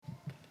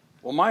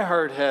Well, my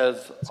heart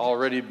has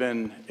already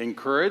been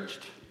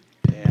encouraged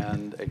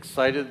and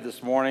excited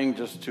this morning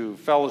just to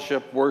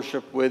fellowship,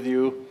 worship with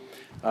you,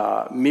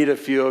 meet a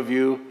few of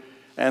you.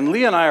 And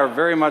Lee and I are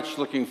very much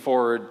looking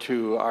forward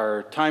to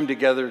our time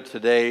together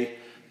today,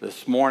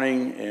 this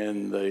morning,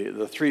 in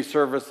the three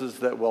services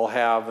that we'll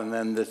have, and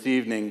then this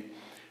evening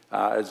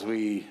as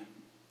we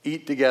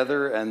eat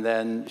together and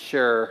then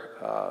share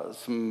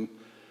some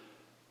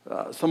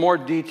more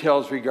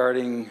details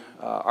regarding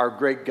our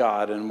great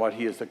God and what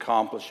He is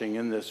accomplishing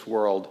in this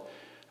world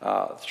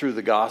through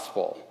the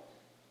gospel.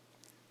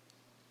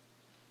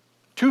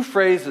 Two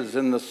phrases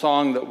in the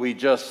song that we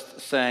just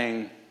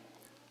sang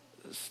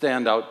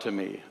stand out to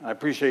me. I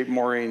appreciate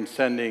Maureen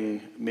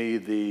sending me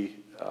the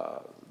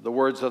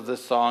words of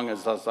this song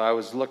as I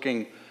was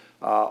looking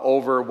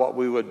over what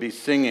we would be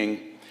singing.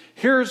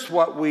 Here's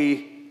what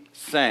we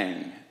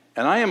sang,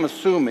 and I am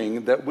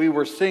assuming that we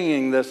were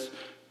singing this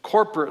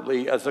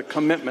corporately as a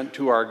commitment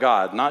to our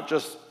God, not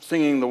just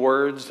singing the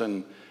words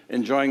and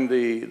enjoying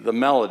the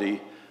melody,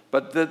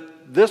 but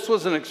that this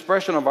was an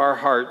expression of our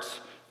hearts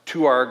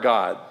to our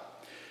God.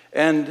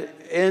 And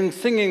in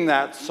singing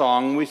that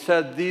song, we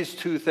said these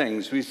two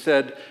things. We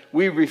said,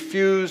 we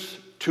refuse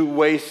to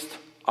waste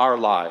our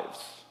lives.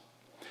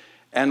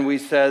 And we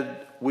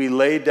said, we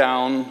lay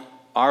down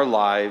our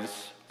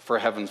lives for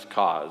heaven's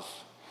cause.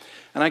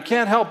 And I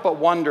can't help but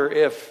wonder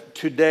if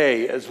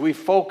today, as we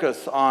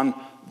focus on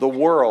the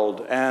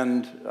world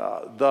and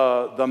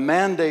the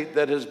mandate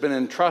that has been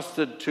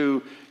entrusted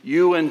to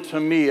you and to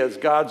me as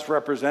God's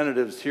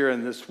representatives here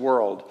in this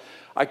world,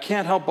 I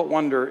can't help but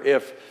wonder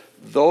if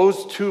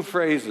those two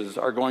phrases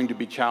are going to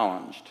be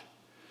challenged.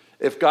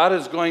 If God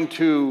is going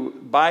to,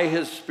 by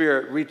His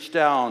Spirit, reach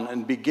down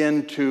and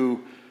begin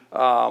to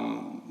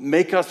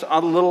make us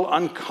a little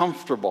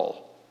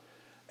uncomfortable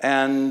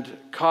and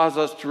cause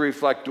us to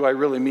reflect, do I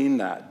really mean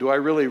that? Do I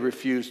really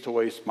refuse to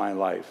waste my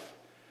life?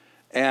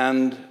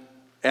 And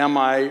am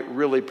I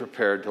really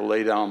prepared to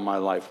lay down my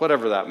life,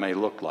 whatever that may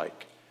look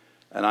like?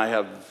 And I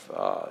have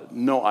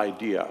no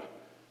idea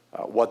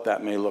what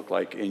that may look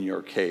like in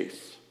your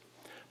case.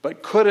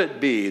 But could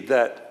it be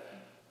that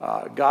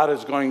God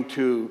is going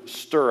to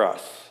stir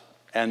us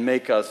and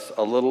make us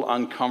a little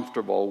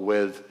uncomfortable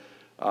with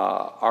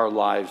our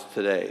lives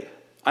today?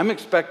 I'm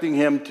expecting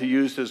Him to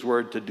use His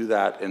word to do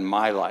that in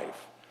my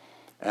life.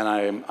 And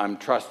I'm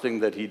trusting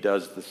that He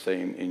does the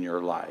same in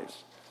your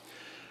lives.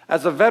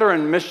 As a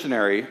veteran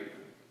missionary,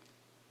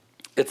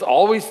 it's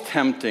always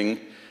tempting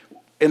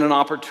in an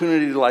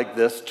opportunity like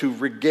this to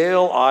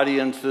regale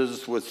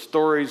audiences with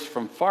stories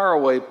from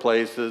faraway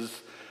places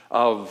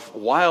of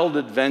wild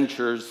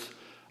adventures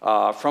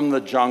from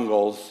the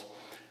jungles.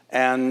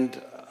 And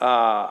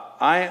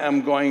I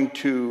am going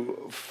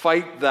to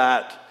fight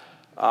that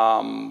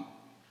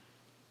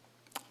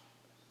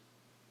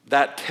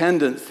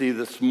tendency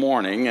this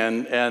morning,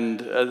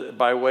 and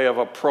by way of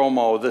a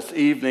promo, this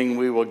evening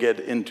we will get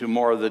into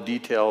more of the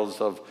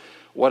details of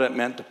what it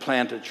meant to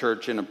plant a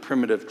church in a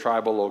primitive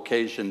tribal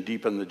location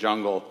deep in the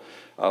jungle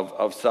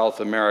of South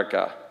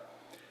America.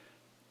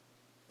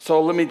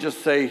 So let me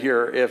just say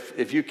here,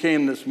 if you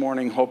came this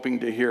morning hoping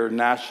to hear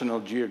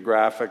National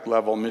Geographic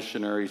level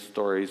missionary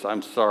stories,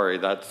 I'm sorry,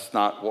 that's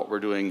not what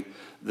we're doing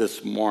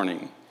this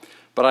morning.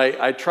 But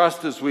I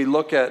trust as we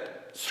look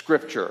at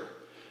Scripture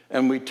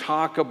and we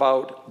talk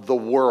about the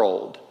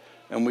world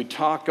and we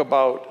talk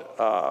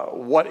about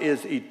what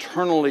is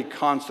eternally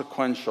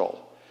consequential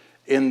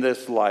in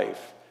this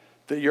life,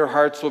 that your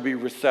hearts will be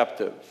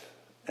receptive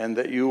and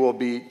that you will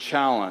be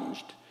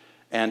challenged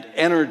and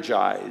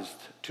energized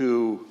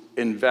to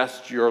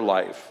invest your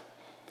life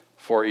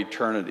for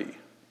eternity.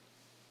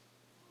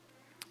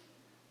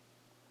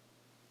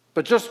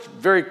 But just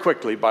very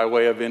quickly, by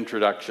way of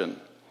introduction,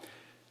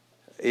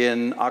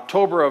 in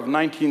October of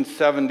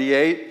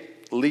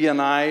 1978, Lee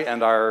and I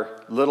and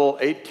our little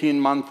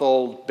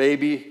 18-month-old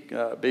baby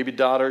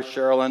daughter,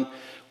 Sherilyn,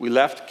 we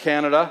left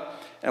Canada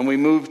and we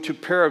moved to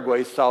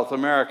Paraguay, South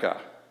America.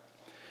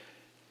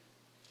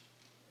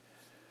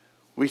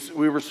 We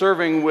were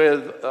serving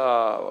with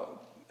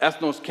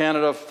Ethnos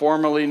Canada,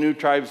 formerly New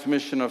Tribes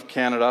Mission of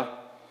Canada.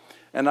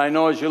 And I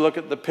know as you look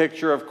at the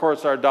picture, of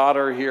course, our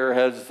daughter here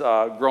has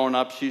grown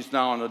up. She's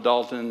now an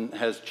adult and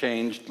has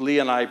changed. Lee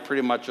and I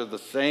pretty much are the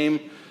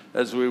same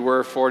as we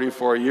were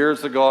 44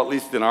 years ago, at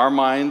least in our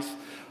minds.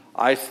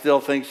 I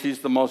still think she's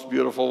the most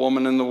beautiful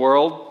woman in the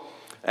world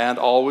and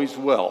always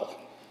will.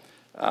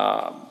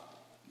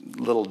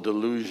 Little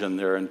delusion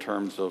there in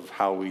terms of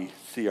how we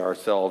see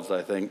ourselves,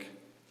 I think.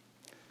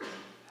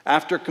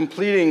 After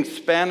completing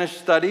Spanish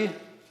study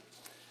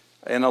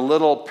in a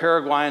little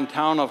Paraguayan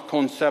town of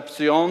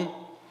Concepcion,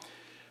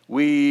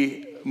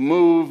 we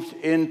moved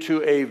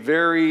into a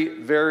very,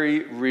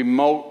 very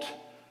remote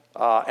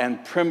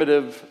and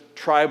primitive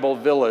tribal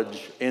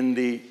village in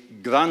the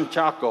Gran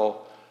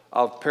Chaco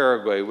of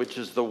Paraguay, which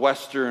is the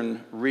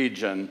western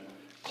region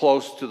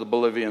close to the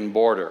Bolivian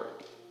border.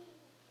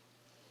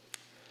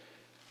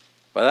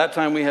 By that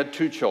time, we had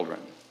 2 children.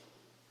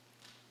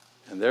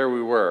 And there we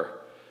were,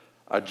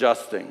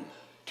 adjusting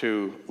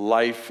to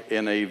life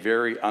in a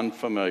very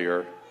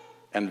unfamiliar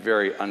and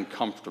very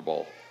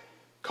uncomfortable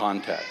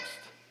context.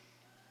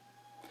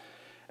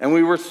 And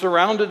we were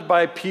surrounded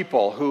by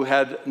people who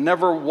had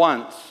never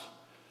once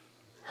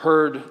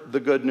heard the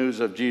good news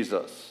of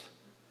Jesus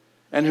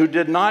and who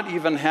did not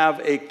even have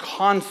a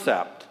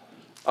concept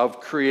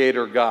of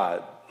Creator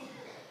God.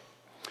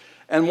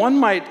 And one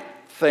might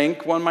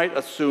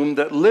assume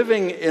that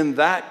living in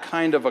that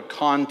kind of a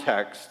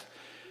context,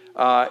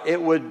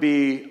 it would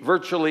be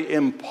virtually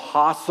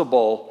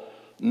impossible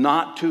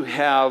not to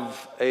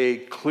have a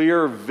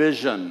clear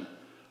vision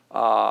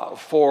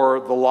for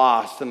the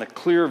lost and a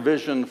clear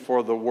vision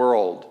for the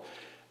world.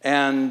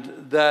 And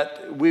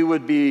that we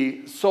would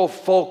be so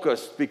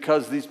focused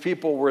because these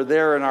people were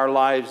there in our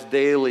lives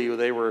daily.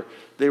 They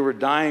were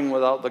dying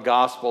without the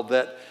gospel,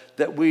 that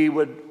we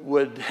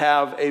would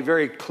have a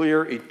very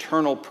clear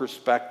eternal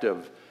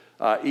perspective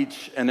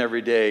each and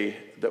every day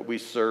that we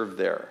serve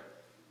there.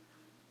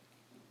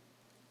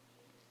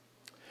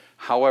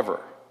 However,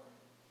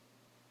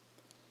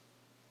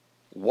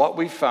 what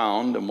we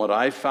found and what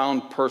I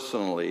found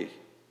personally,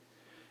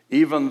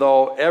 even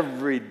though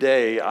every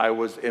day I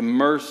was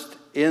immersed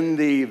in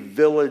the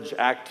village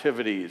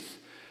activities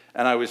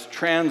and I was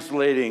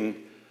translating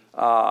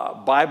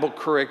Bible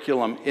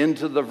curriculum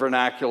into the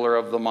vernacular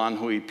of the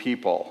Manhui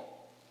people,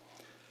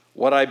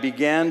 what I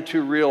began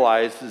to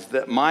realize is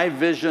that my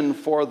vision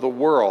for the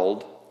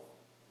world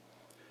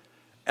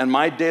and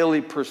my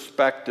daily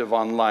perspective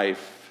on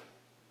life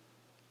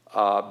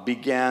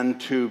began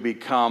to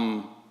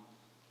become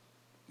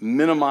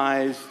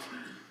minimized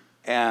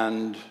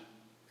and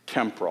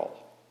temporal.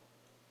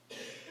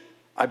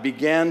 I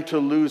began to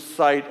lose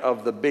sight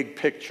of the big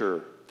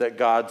picture that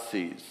God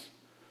sees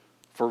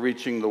for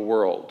reaching the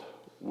world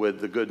with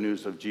the good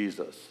news of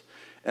Jesus.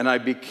 And I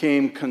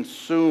became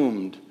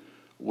consumed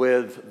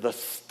with the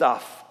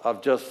stuff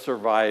of just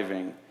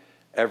surviving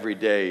every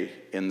day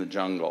in the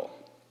jungle.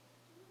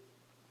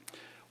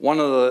 One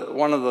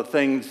of the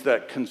things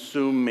that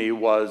consumed me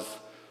was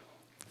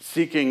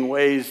seeking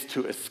ways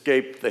to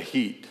escape the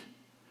heat.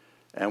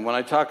 And when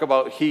I talk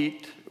about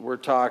heat, we're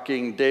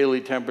talking daily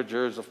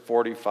temperatures of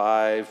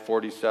 45,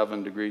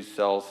 47 degrees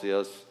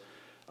Celsius,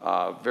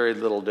 very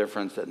little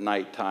difference at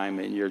nighttime,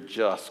 and you're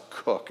just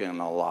cooking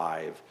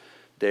alive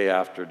day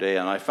after day.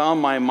 And I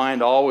found my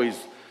mind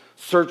always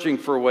searching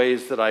for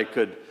ways that I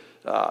could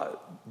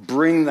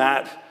bring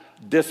that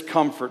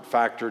discomfort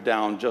factor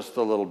down just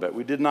a little bit.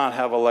 We did not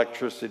have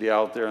electricity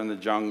out there in the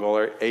jungle,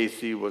 or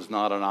AC was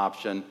not an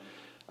option.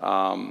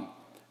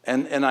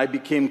 And I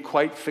became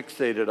quite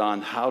fixated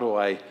on how do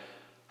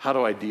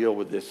I deal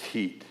with this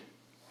heat.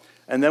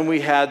 And then we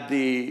had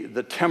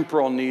the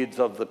temporal needs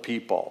of the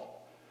people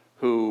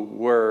who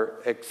were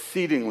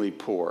exceedingly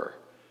poor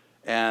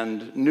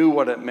and knew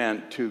what it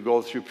meant to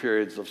go through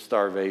periods of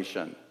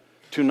starvation,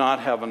 to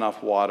not have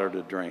enough water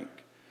to drink,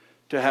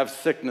 to have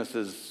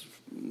sicknesses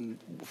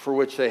for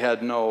which they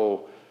had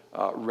no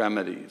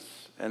remedies.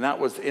 And that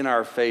was in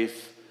our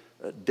face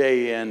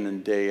day in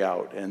and day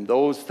out. And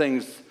those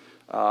things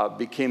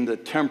became the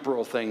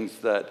temporal things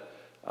that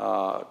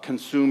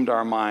consumed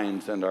our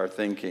minds and our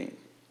thinking.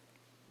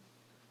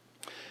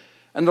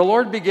 And the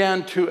Lord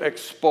began to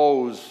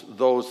expose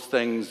those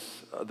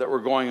things that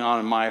were going on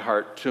in my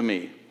heart to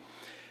me.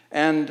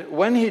 And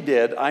when He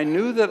did, I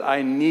knew that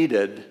I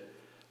needed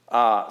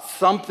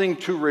something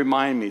to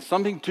remind me,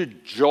 something to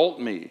jolt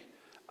me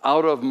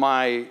out of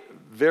my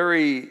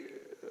very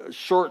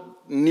short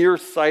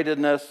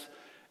nearsightedness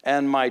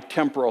and my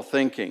temporal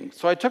thinking.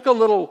 So I took a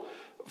little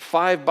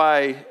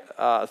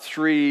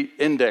 5x3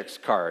 index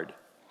card.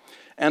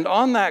 And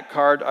on that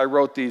card, I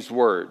wrote these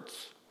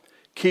words: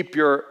 keep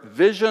your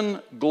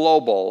vision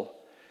global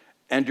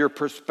and your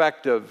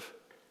perspective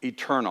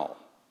eternal.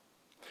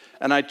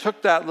 And I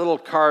took that little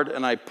card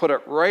and I put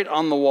it right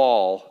on the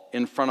wall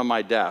in front of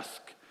my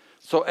desk.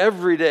 So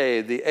every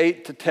day, the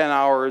 8 to 10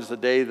 hours a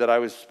day that I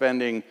was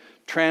spending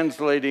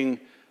translating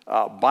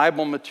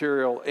Bible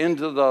material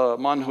into the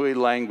Manhui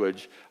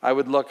language, I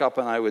would look up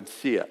and I would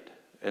see it.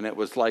 And it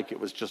was like it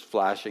was just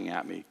flashing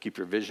at me. Keep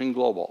your vision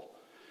global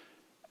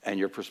and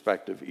your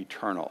perspective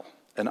eternal.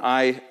 And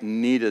I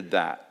needed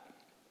that.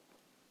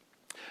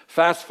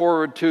 Fast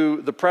forward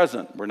to the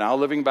present. We're now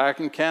living back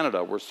in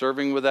Canada. We're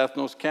serving with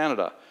Ethnos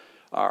Canada.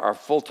 Our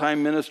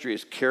full-time ministry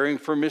is caring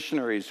for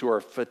missionaries who are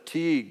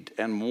fatigued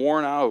and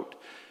worn out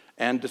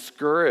and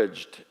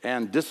discouraged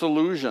and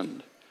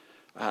disillusioned.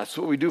 That's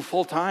what we do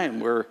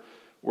full-time. We're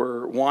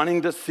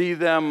wanting to see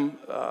them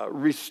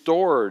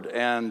restored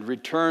and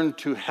return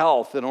to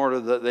health in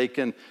order that they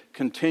can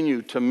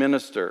continue to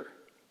minister.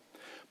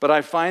 But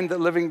I find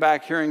that living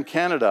back here in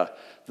Canada,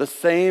 the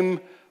same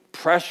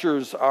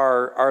pressures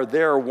are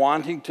there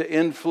wanting to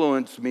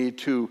influence me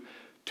to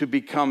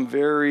become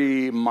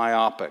very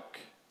myopic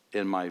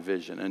in my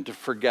vision and to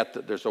forget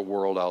that there's a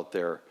world out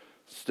there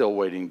still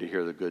waiting to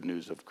hear the good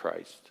news of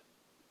Christ.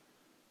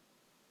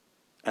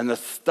 And the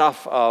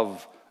stuff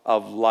of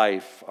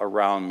life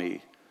around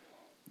me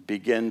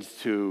begins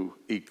to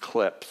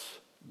eclipse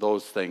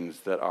those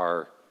things that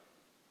are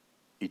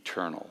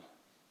eternal,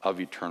 of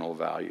eternal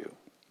value.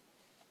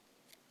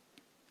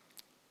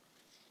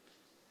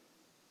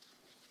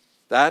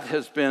 That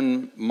has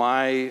been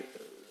my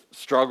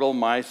struggle,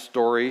 my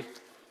story,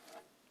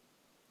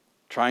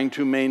 trying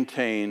to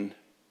maintain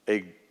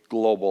a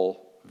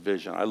global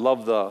vision. I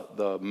love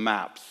the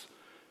maps,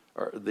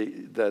 or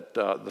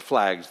the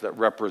flags that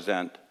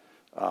represent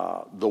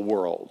the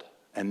world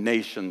and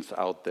nations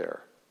out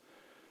there.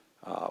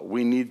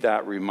 We need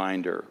that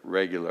reminder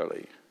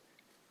regularly.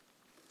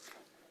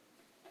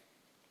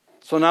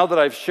 So now that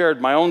I've shared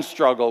my own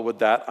struggle with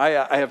that,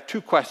 I have two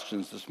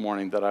questions this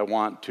morning that I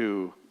want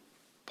to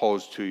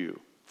pose to you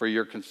for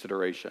your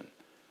consideration.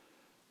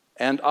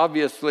 And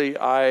obviously,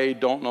 I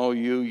don't know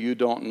you, you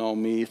don't know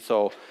me,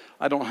 so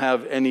I don't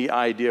have any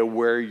idea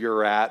where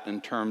you're at in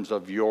terms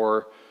of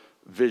your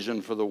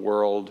vision for the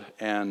world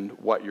and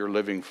what you're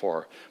living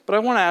for. But I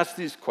want to ask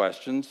these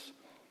questions.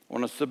 I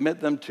want to submit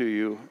them to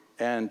you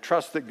and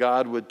trust that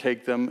God would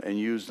take them and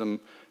use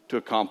them to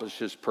accomplish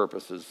his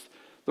purposes.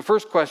 The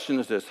first question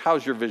is this: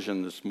 how's your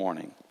vision this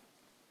morning?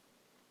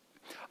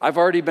 I've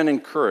already been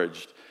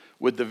encouraged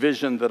with the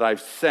vision that I've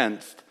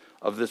sensed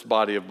of this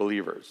body of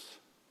believers.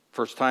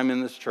 First time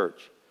in this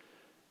church.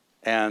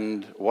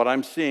 And what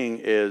I'm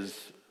seeing is,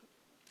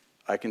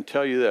 I can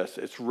tell you this,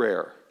 it's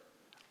rare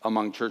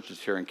among churches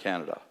here in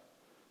Canada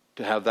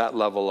to have that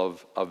level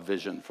of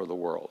vision for the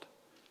world.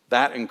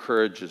 That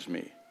encourages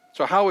me.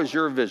 So how is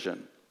your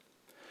vision?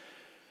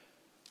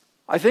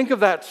 I think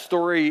of that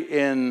story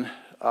in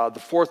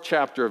the 4th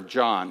chapter of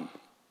John.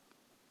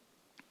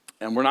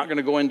 And we're not going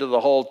to go into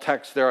the whole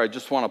text there. I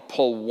just want to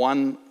pull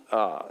one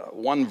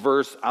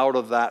verse out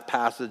of that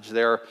passage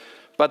there.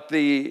 But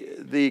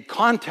the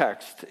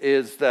context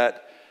is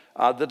that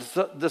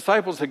the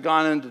disciples had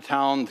gone into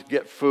town to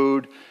get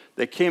food.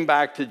 They came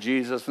back to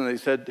Jesus and they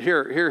said,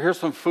 here's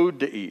some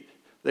food to eat.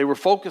 They were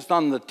focused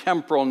on the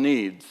temporal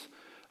needs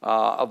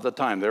of the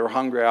time. They were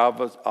hungry,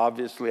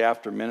 obviously,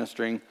 after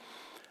ministering.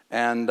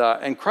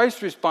 And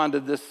Christ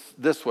responded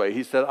this way.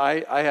 He said,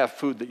 I have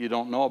food that you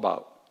don't know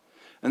about.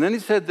 And then he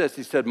said this.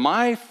 He said,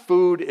 my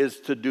food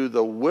is to do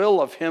the will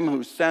of him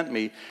who sent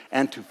me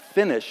and to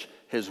finish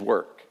his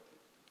work.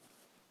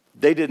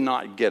 They did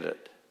not get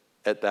it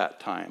at that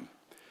time.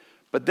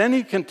 But then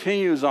he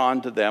continues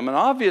on to them, and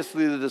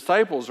obviously the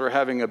disciples are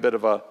having a bit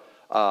of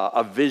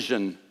a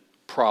vision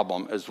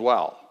problem as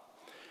well.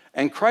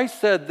 And Christ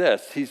said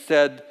this. He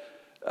said,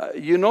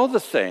 you know the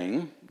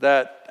saying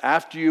that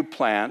after you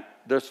plant,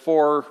 there's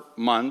 4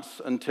 months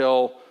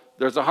until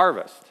there's a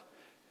harvest.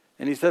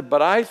 And he said,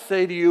 but I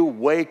say to you,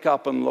 wake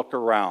up and look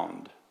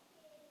around.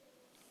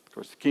 Of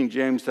course, King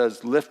James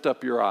says, lift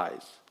up your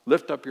eyes.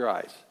 Lift up your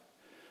eyes.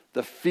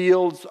 The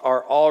fields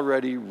are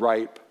already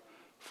ripe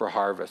for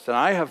harvest. And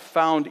I have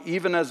found,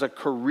 even as a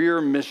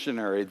career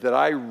missionary, that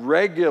I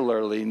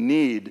regularly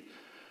need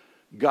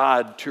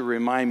God to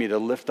remind me to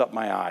lift up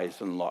my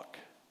eyes and look.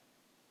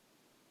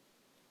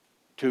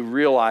 To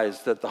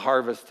realize that the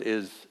harvest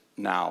is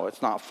now.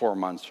 It's not 4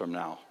 months from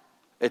now.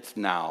 It's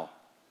now.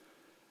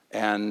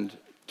 And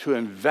to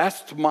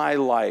invest my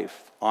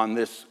life on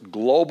this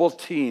global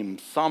team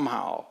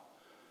somehow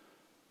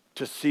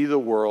to see the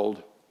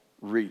world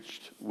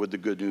reached with the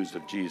good news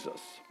of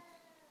Jesus.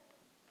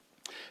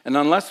 And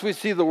unless we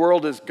see the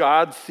world as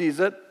God sees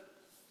it,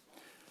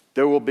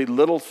 there will be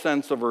little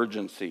sense of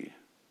urgency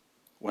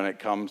when it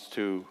comes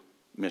to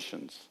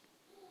missions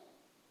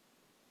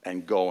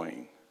and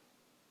going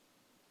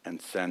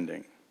and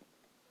sending.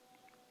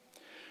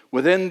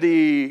 Within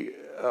the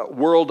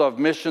world of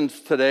missions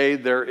today,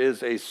 there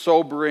is a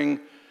sobering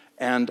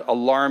and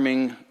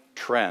alarming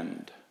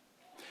trend.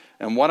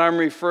 And what I'm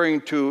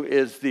referring to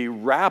is the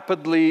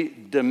rapidly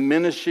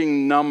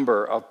diminishing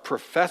number of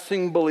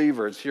professing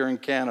believers here in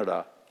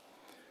Canada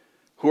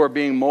who are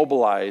being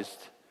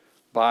mobilized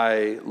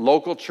by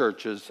local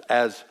churches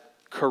as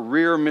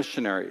career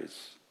missionaries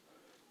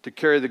to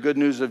carry the good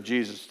news of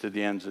Jesus to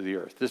the ends of the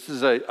earth. This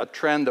is a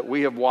trend that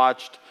we have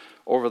watched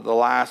over the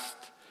last,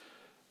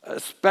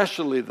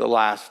 especially the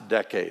last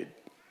decade.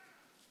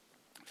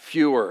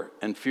 Fewer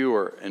and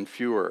fewer and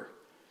fewer,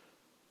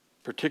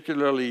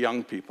 particularly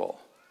young people,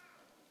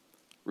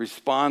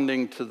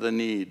 responding to the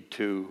need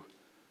to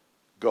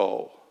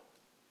go.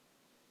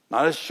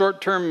 Not as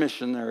short-term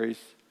missionaries,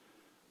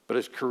 but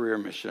as career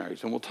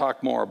missionaries. And we'll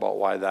talk more about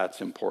why that's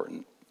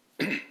important.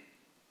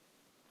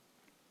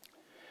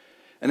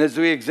 And as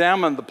we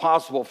examine the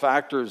possible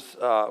factors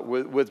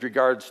with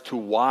regards to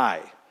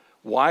why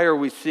are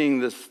we seeing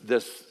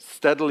this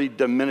steadily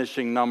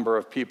diminishing number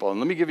of people? And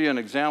let me give you an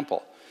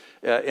example.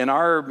 In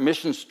our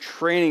Missions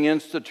Training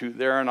Institute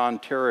there in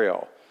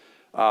Ontario,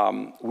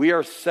 we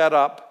are set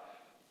up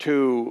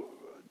to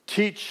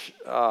teach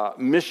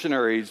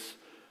missionaries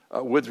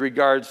with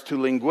regards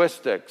to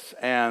linguistics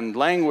and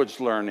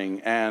language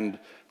learning and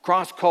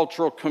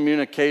cross-cultural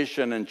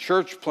communication and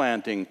church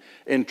planting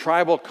in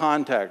tribal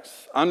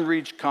contexts,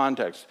 unreached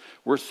contexts.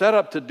 We're set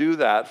up to do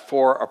that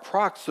for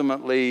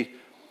approximately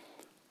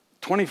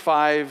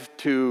 25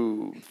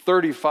 to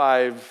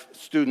 35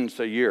 students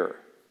a year.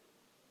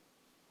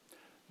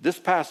 This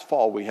past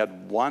fall, we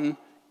had 1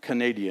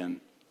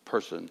 Canadian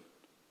person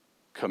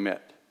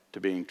commit to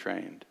being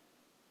trained.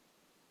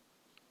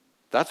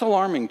 That's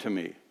alarming to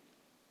me.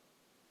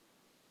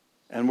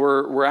 And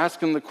we're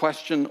asking the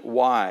question,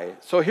 why?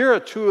 So here are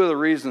two of the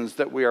reasons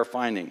that we are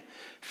finding.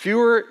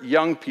 Fewer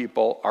young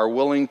people are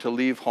willing to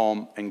leave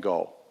home and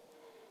go.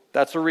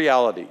 That's a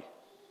reality.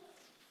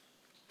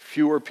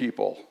 Fewer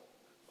people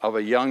of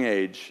a young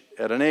age,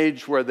 at an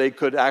age where they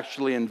could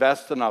actually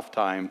invest enough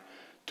time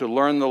to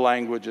learn the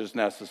languages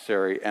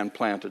necessary and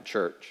plant a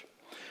church.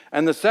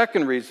 And the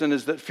second reason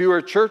is that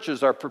fewer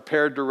churches are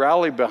prepared to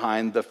rally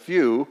behind the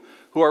few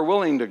who are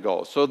willing to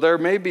go. So there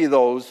may be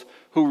those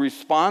who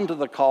respond to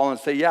the call and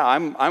say, yeah,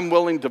 I'm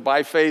willing to,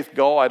 by faith,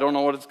 go. I don't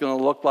know what it's going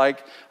to look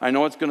like. I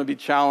know it's going to be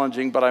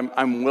challenging, but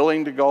I'm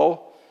willing to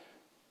go.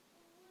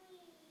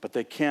 But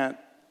they can't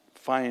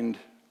find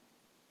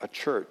a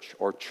church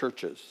or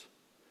churches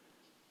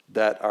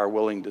that are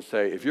willing to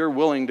say, if you're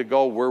willing to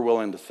go, we're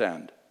willing to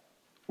send.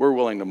 We're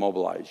willing to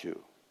mobilize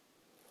you.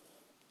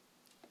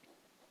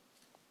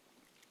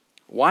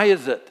 Why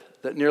is it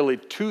that nearly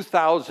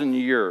 2,000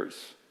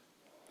 years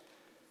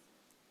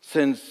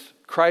since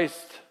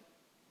Christ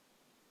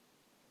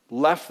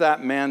left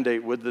that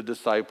mandate with the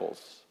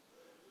disciples,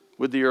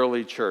 with the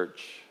early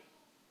church,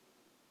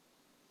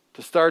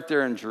 to start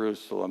there in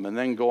Jerusalem and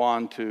then go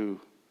on to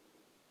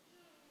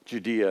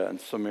Judea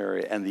and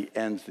Samaria and the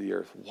ends of the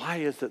earth? Why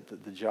is it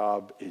that the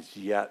job is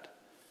yet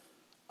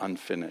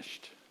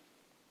unfinished?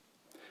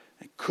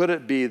 And could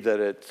it be that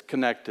it's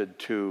connected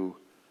to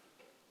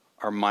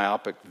our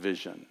myopic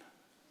vision?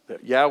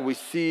 That, yeah, we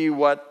see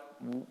what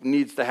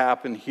needs to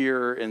happen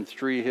here in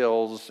Three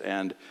Hills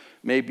and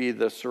maybe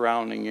the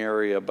surrounding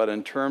area, but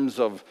in terms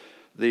of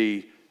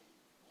the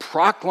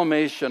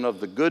proclamation of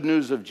the good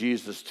news of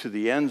Jesus to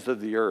the ends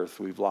of the earth,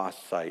 we've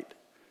lost sight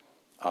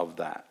of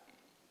that.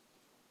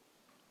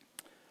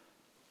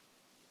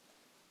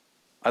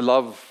 I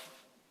love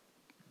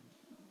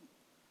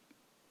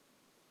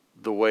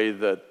the way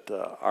that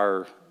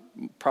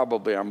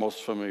probably our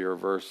most familiar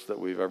verse that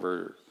we've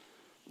ever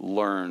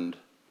learned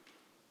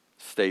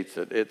states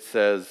it. It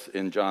says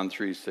in John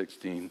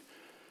 3:16,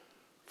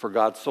 "For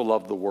God so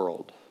loved the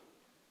world."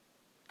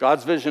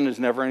 God's vision is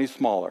never any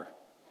smaller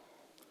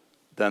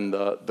than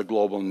the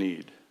global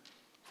need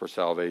for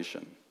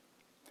salvation.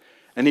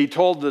 And he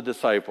told the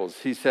disciples,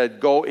 he said,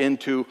 go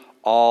into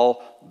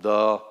all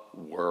the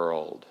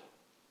world.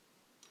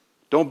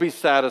 Don't be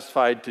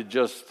satisfied to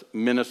just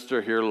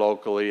minister here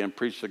locally and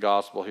preach the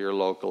gospel here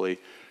locally.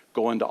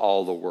 Go into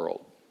all the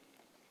world.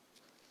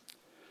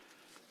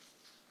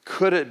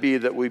 Could it be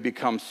that we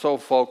become so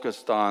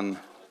focused on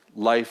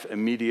life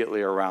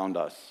immediately around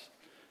us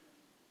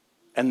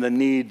and the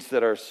needs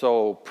that are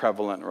so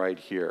prevalent right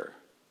here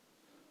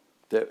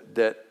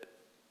that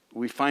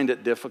we find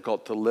it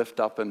difficult to lift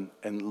up and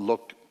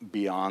look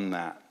beyond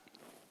that?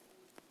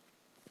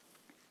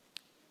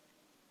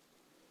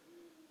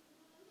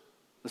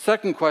 The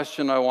second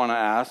question I want to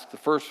ask, the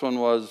first one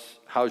was,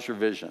 how's your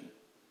vision?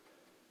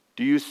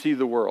 Do you see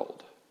the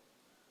world?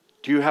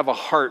 Do you have a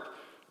heart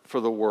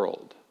for the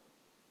world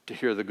to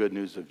hear the good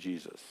news of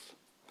Jesus?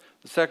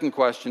 The second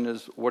question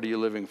is, what are you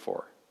living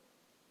for?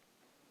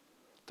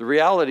 The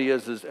reality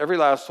is every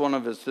last one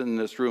of us in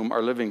this room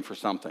are living for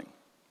something.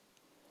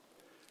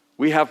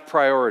 We have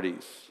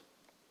priorities.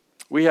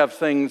 We have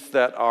things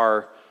that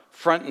are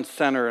front and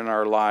center in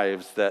our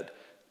lives that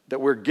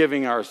we're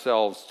giving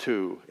ourselves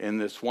to in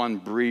this one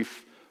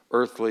brief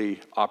earthly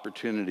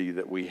opportunity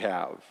that we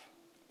have.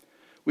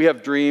 We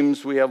have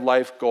dreams, we have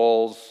life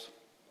goals,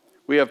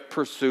 we have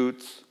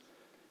pursuits,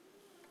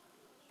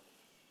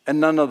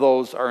 and none of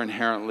those are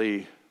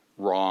inherently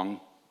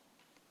wrong.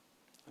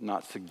 I'm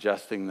not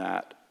suggesting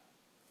that.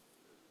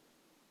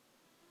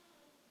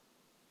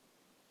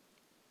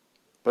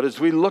 But as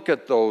we look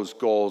at those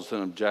goals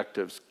and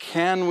objectives,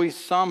 can we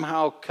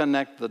somehow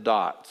connect the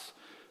dots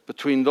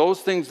between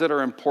those things that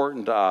are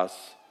important to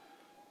us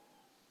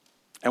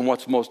and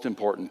what's most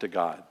important to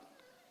God?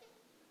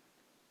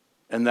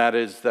 And that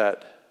is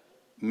that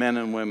men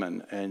and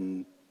women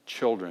and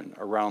children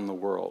around the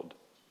world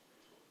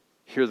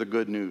hear the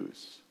good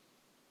news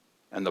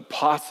and the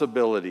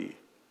possibility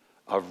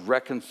of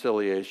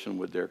reconciliation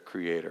with their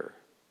Creator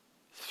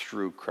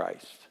through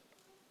Christ.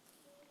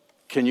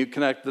 Can you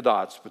connect the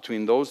dots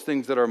between those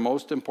things that are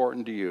most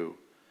important to you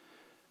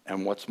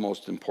and what's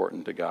most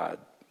important to God?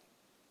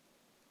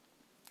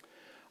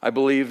 I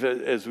believe,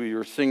 as we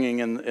were singing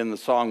in the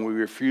song, we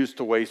refuse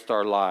to waste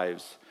our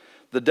lives.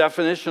 The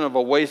definition of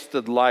a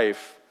wasted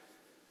life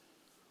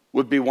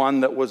would be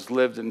one that was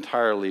lived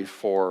entirely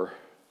for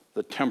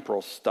the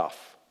temporal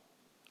stuff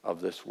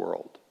of this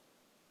world.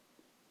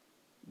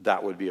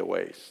 That would be a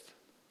waste.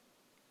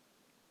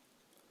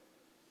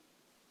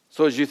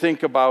 So as you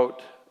think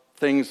about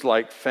things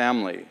like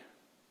family,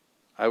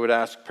 I would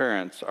ask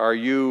parents, are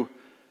you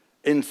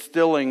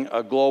instilling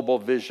a global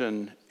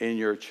vision in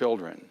your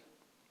children?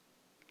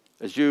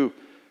 As you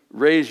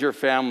raise your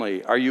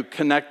family, are you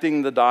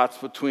connecting the dots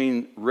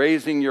between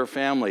raising your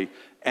family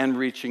and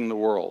reaching the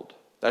world?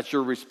 That's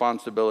your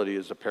responsibility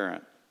as a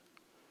parent.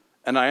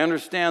 And I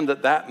understand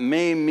that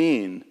may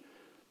mean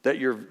that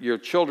your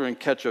children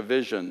catch a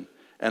vision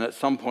and at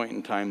some point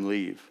in time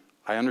leave.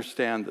 I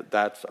understand that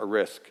that's a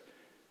risk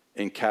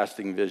in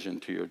casting vision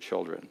to your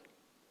children.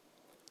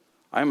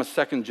 I am a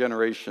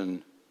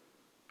second-generation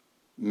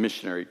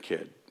missionary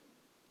kid.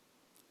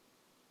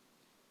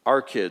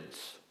 Our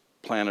kids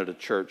planted a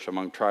church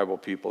among tribal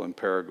people in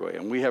Paraguay,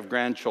 and we have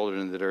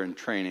grandchildren that are in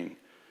training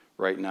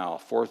right now,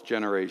 fourth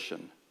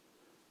generation,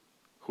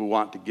 who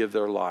want to give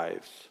their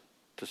lives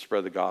to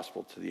spread the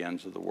gospel to the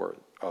ends of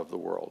the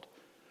world.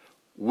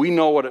 We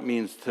know what it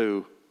means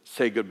to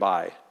say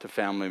goodbye to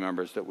family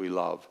members that we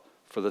love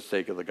for the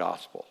sake of the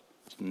gospel.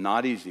 It's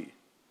not easy,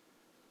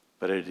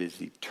 but it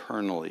is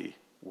eternally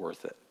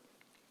worth it.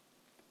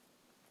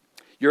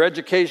 Your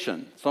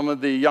education, some of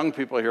the young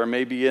people here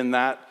may be in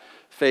that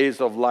phase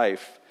of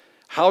life.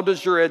 How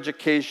does your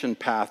education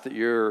path that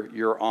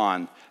you're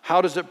on,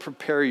 how does it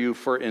prepare you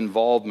for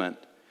involvement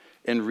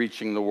in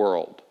reaching the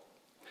world?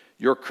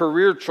 Your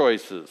career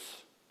choices,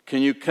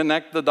 can you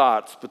connect the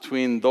dots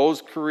between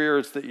those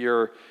careers that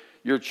you're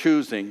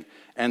choosing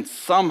and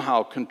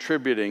somehow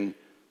contributing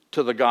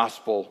to the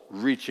gospel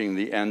reaching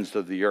the ends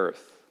of the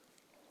earth?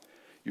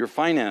 Your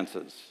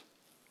finances,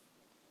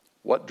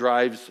 what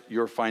drives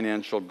your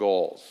financial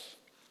goals?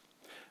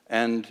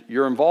 And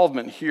your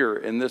involvement here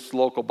in this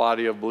local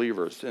body of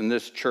believers, in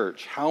this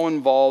church, how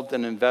involved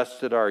and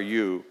invested are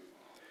you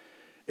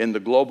in the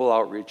global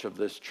outreach of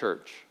this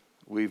church?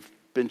 We've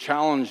been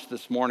challenged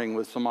this morning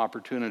with some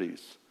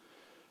opportunities.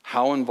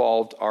 How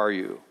involved are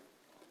you?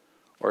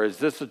 Or is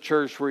this a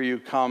church where you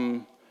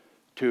come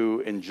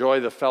to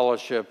enjoy the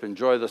fellowship,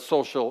 enjoy the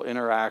social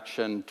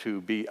interaction, to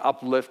be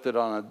uplifted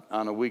on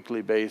a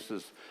weekly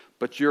basis,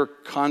 but your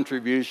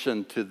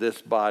contribution to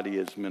this body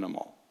is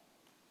minimal?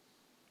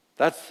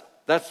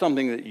 That's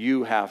something that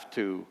you have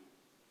to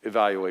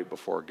evaluate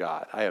before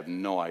God. I have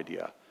no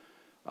idea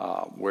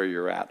where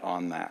you're at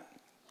on that.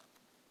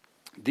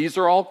 These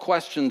are all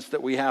questions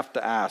that we have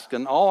to ask,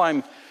 and all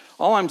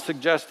I'm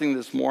suggesting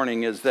this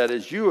morning is that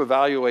as you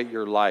evaluate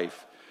your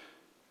life,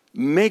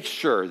 make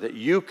sure that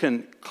you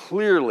can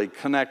clearly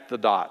connect the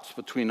dots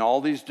between all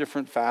these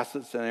different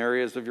facets and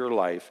areas of your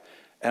life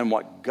and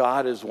what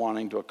God is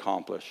wanting to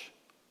accomplish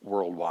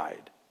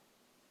worldwide.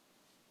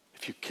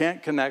 If you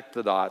can't connect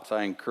the dots,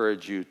 I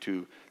encourage you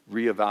to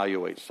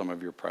reevaluate some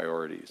of your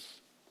priorities.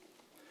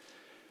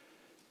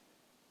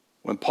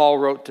 When Paul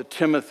wrote to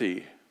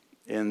Timothy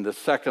in the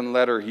second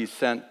letter he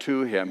sent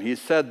to him, he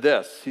said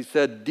this. He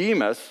said,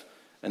 Demas,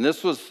 and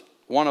this was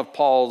one of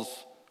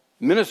Paul's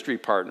ministry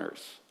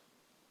partners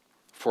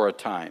for a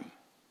time.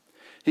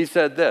 He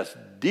said this,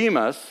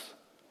 Demas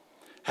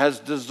has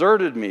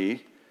deserted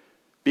me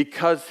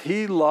because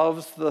he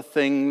loves the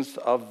things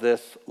of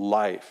this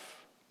life.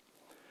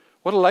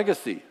 What a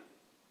legacy.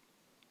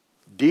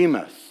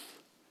 Demas,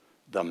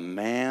 the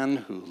man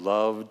who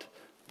loved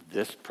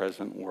this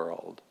present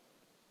world.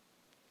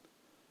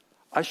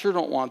 I sure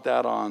don't want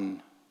that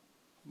on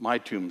my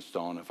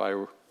tombstone if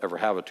I ever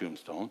have a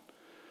tombstone.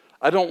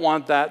 I don't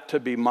want that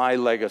to be my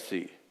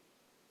legacy.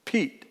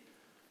 Pete,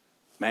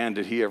 man,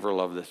 did he ever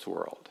love this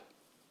world.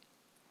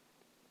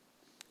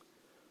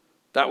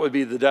 That would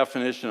be the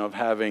definition of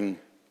having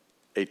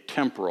a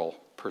temporal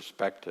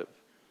perspective,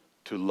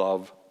 to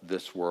love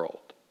this world.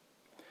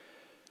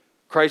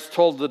 Christ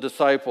told the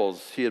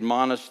disciples, he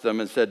admonished them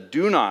and said,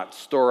 do not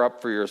store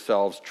up for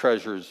yourselves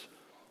treasures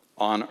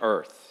on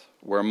earth,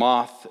 where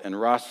moth and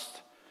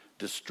rust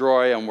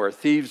destroy and where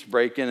thieves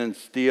break in and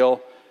steal,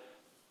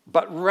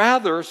 but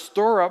rather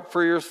store up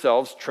for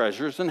yourselves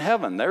treasures in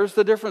heaven. There's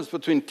the difference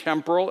between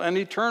temporal and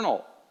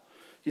eternal.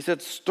 He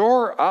said,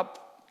 store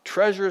up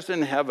treasures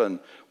in heaven,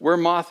 where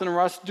moth and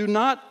rust do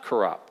not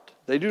corrupt,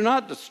 they do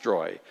not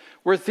destroy,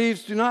 where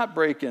thieves do not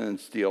break in and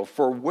steal,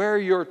 for where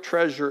your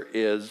treasure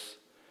is,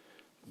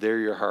 there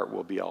your heart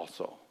will be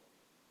also.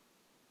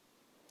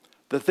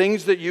 The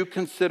things that you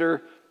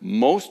consider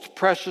most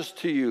precious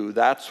to you,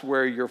 that's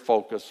where your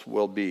focus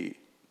will be.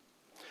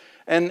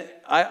 And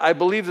I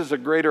believe there's a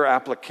greater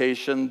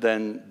application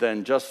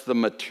than just the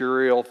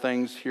material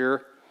things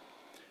here.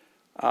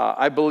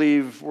 I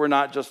believe we're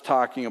not just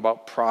talking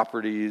about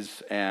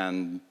properties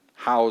and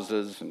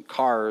houses and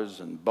cars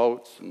and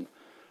boats, and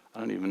I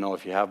don't even know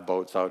if you have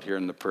boats out here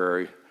in the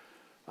prairie.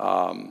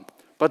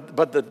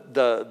 But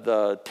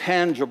the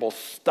tangible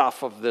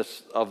stuff of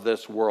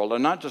this world.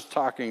 I'm not just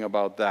talking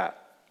about that.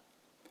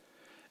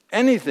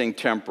 Anything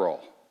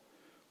temporal,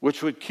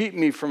 which would keep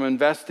me from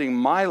investing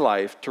my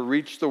life to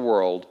reach the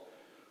world,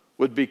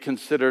 would be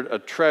considered a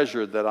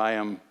treasure that I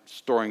am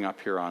storing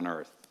up here on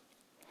earth.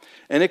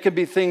 And it could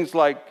be things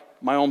like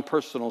my own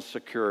personal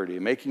security,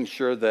 making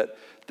sure that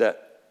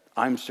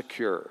I'm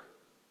secure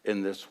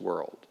in this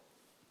world.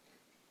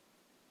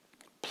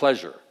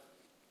 Pleasure,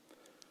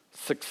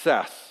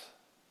 success,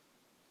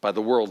 by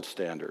the world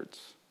standards,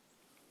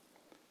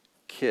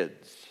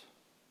 kids,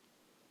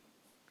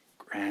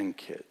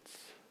 grandkids,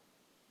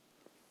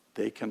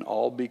 they can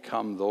all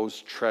become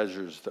those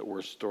treasures that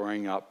we're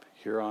storing up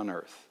here on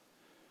earth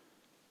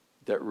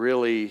that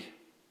really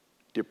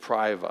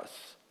deprive us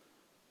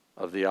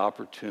of the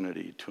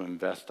opportunity to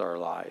invest our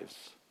lives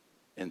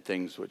in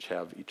things which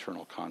have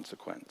eternal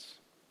consequence.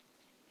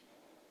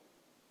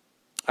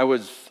 I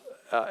was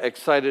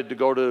excited to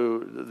go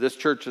to this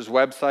church's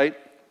website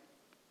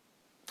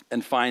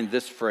and find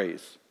this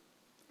phrase.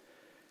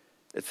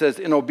 It says,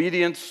 in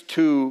obedience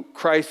to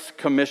Christ's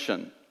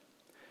commission,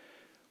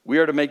 we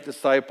are to make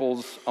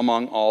disciples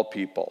among all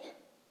people,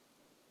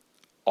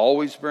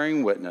 always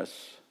bearing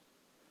witness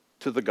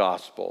to the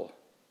gospel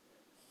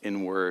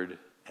in word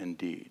and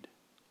deed.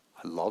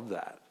 I love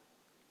that.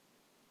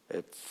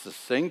 It's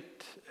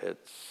succinct,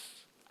 it's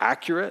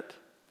accurate,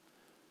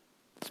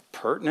 it's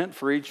pertinent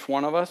for each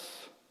one of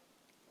us.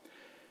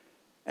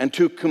 And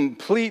to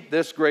complete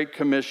this great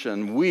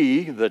commission,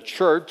 we, the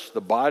church,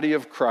 the body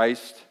of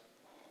Christ,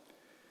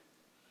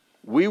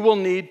 we will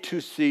need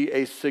to see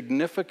a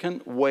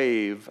significant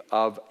wave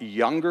of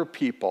younger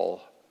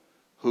people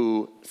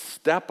who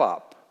step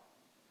up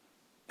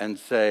and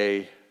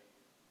say,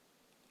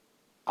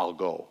 I'll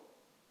go.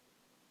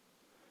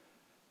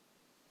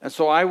 And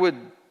so I would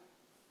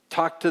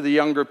talk to the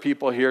younger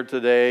people here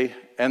today,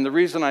 and the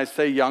reason I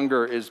say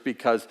younger is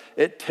because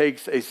it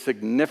takes a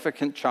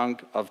significant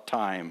chunk of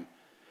time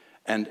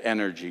and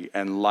energy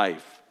and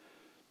life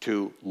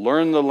to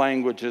learn the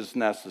languages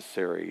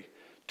necessary,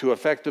 to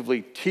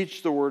effectively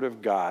teach the Word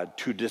of God,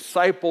 to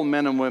disciple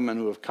men and women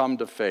who have come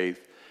to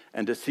faith,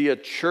 and to see a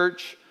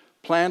church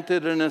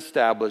planted and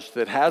established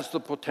that has the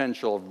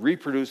potential of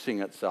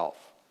reproducing itself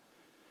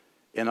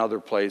in other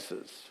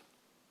places.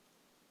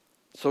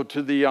 So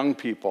to the young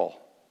people,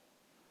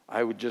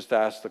 I would just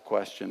ask the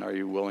question, are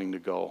you willing to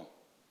go?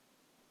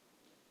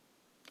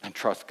 And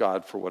trust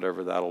God for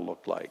whatever that'll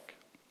look like.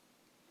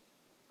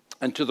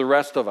 And to the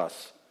rest of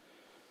us,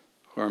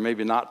 who are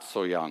maybe not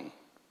so young,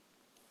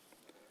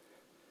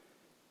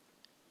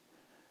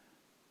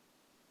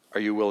 are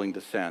you willing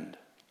to send?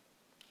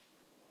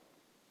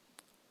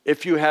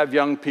 If you have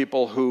young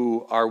people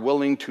who are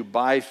willing to,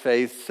 by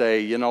faith,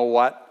 say, you know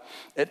what,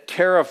 it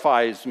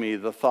terrifies me,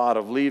 the thought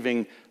of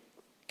leaving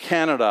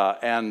Canada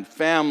and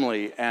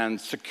family and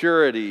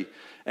security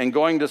and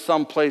going to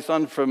some place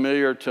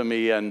unfamiliar to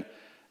me and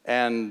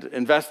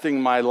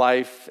investing my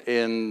life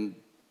in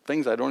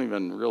things I don't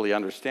even really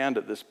understand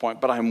at this point,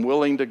 but I'm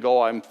willing to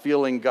go. I'm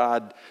feeling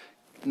God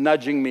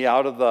nudging me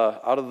out of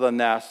the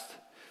nest.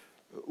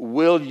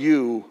 Will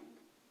you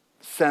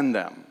send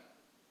them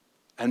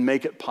and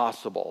make it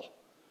possible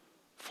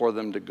for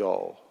them to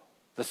go?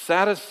 The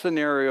saddest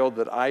scenario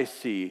that I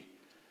see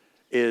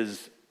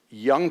is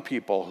young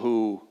people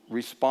who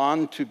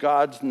respond to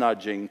God's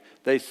nudging.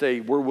 They say,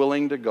 we're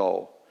willing to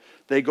go.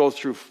 They go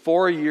through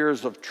 4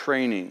 years of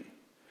training,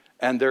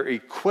 and they're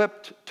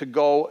equipped to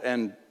go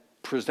and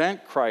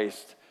present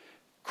Christ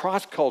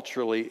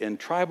cross-culturally in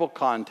tribal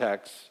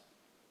contexts,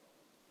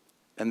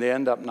 and they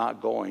end up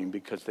not going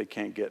because they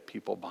can't get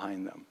people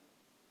behind them.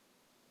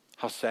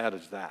 How sad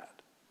is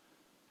that?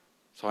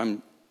 So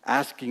I'm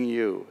asking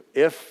you,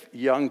 if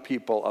young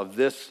people of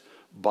this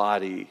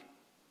body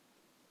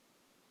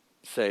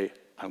say,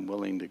 I'm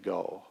willing to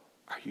go,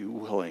 are you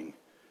willing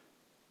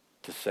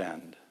to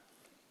send?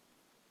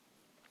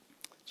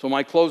 So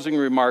my closing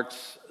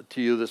remarks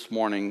to you this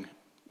morning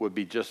would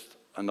be just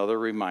another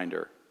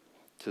reminder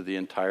to the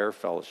entire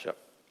fellowship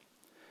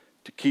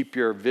to keep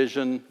your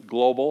vision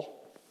global,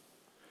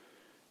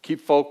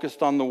 keep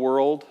focused on the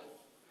world,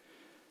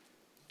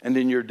 and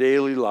in your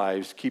daily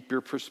lives, keep your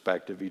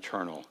perspective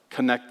eternal.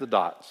 Connect the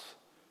dots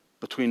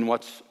between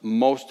what's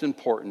most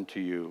important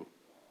to you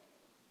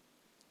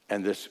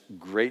and this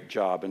great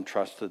job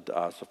entrusted to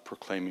us of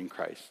proclaiming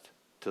Christ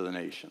to the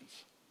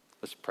nations.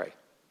 Let's pray.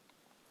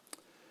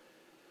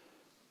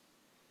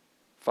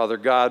 Father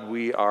God,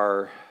 we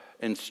are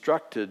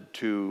instructed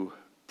to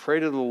pray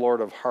to the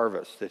Lord of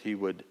harvest that he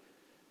would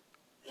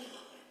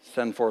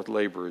send forth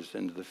laborers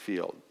into the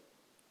field.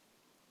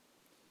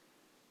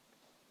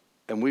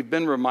 And we've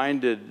been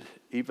reminded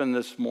even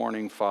this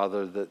morning,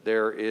 Father, that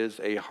there is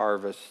a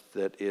harvest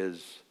that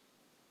is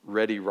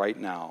ready right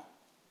now.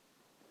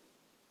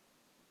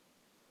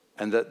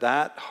 And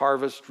that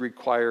harvest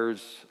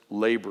requires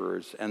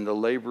laborers, and the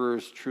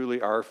laborers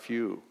truly are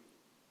few.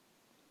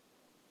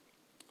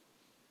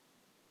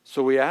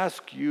 So we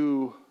ask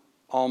you,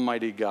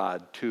 Almighty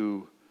God,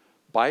 to,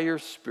 by your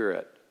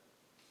Spirit,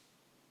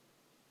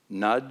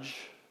 nudge,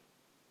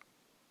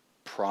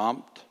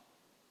 prompt,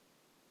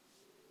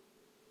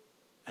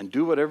 and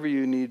do whatever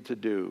you need to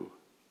do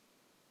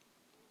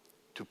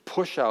to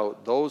push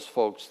out those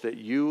folks that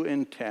you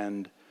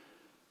intend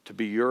to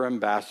be your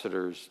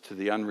ambassadors to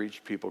the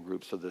unreached people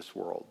groups of this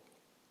world.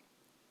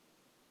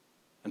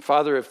 And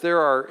Father, if there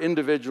are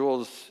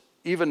individuals,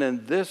 even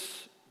in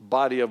this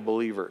body of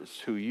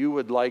believers, who you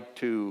would like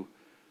to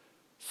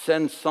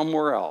send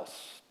somewhere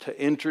else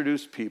to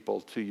introduce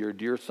people to your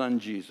dear Son,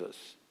 Jesus,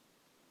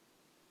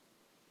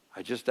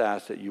 I just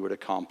ask that you would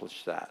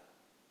accomplish that.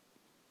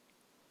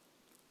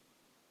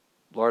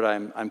 Lord,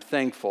 I'm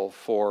thankful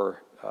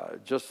for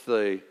just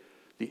the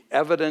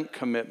evident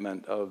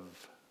commitment of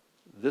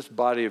this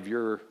body of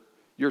your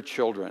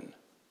children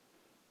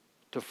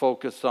to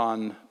focus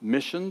on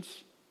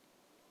missions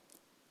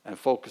and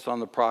focus on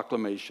the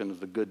proclamation of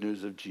the good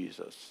news of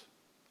Jesus.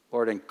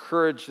 Lord,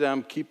 encourage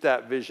them, keep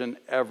that vision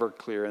ever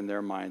clear in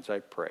their minds, I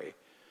pray.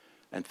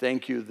 And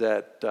thank you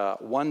that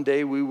one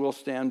day we will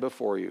stand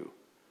before you,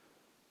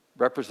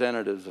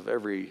 representatives of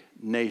every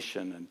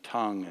nation and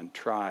tongue and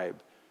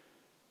tribe,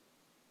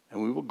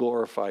 and we will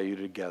glorify you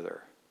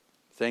together.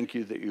 Thank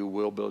you that you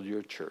will build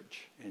your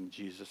church. In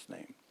Jesus'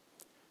 name,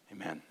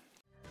 amen.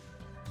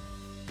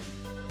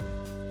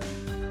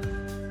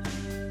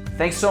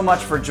 Thanks so much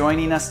for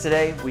joining us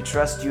today. We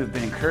trust you have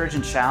been encouraged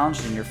and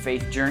challenged in your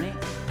faith journey.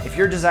 If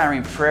you're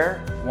desiring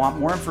prayer, want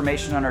more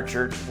information on our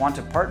church, want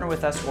to partner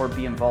with us, or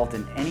be involved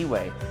in any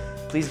way,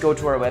 please go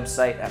to our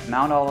website at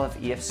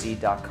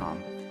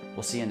mountoliveefc.com.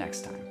 We'll see you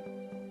next time.